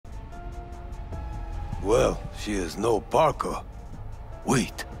Well, she is no Parker.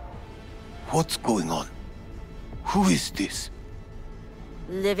 Wait. What's going on? Who is this?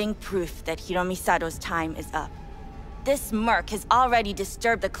 Living proof that Hiromi Sato's time is up. This merc has already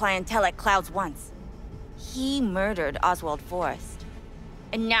disturbed the clientele at Clouds once. He murdered Oswald Forrest.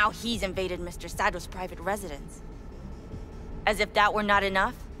 And now he's invaded Mr. Sato's private residence. As if that were not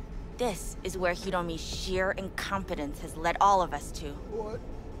enough, this is where Hiromi's sheer incompetence has led all of us to.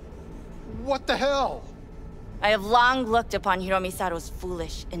 What the hell? I have long looked upon Hiromi Sato's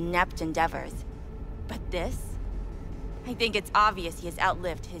foolish, inept endeavors. But this? I think it's obvious he has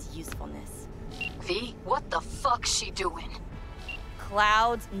outlived his usefulness. V, what the fuck's she doing?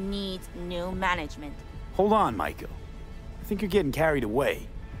 Clouds needs new management. Hold on, Michael. I think you're getting carried away.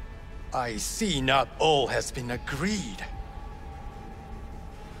 I see not all has been agreed.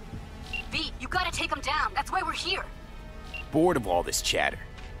 V, you gotta take him down. That's why we're here. Bored of all this chatter.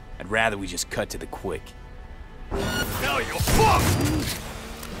 I'd rather we just cut to the quick. Now you're fucked!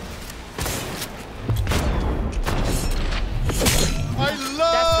 That's the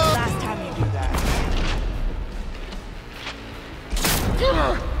last time you do that.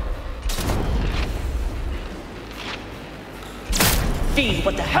 V,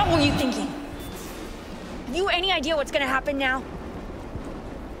 what the hell were you thinking? Have you any idea what's gonna happen now?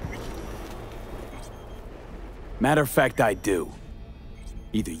 Matter of fact, I do.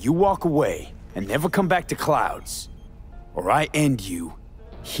 Either you walk away and never come back to Clouds, or I end you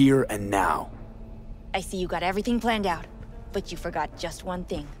here and now. I see you got everything planned out, but you forgot just one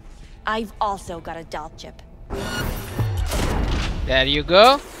thing. I've also got a doll chip. There you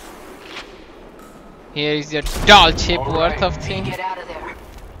go. Here is your doll chip worth of thing. Get out of there.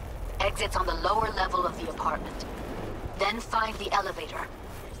 Exits on the lower level of the apartment. Then find the elevator.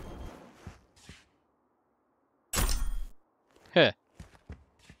 Huh.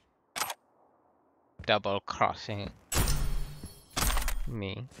 Double crossing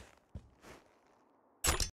me.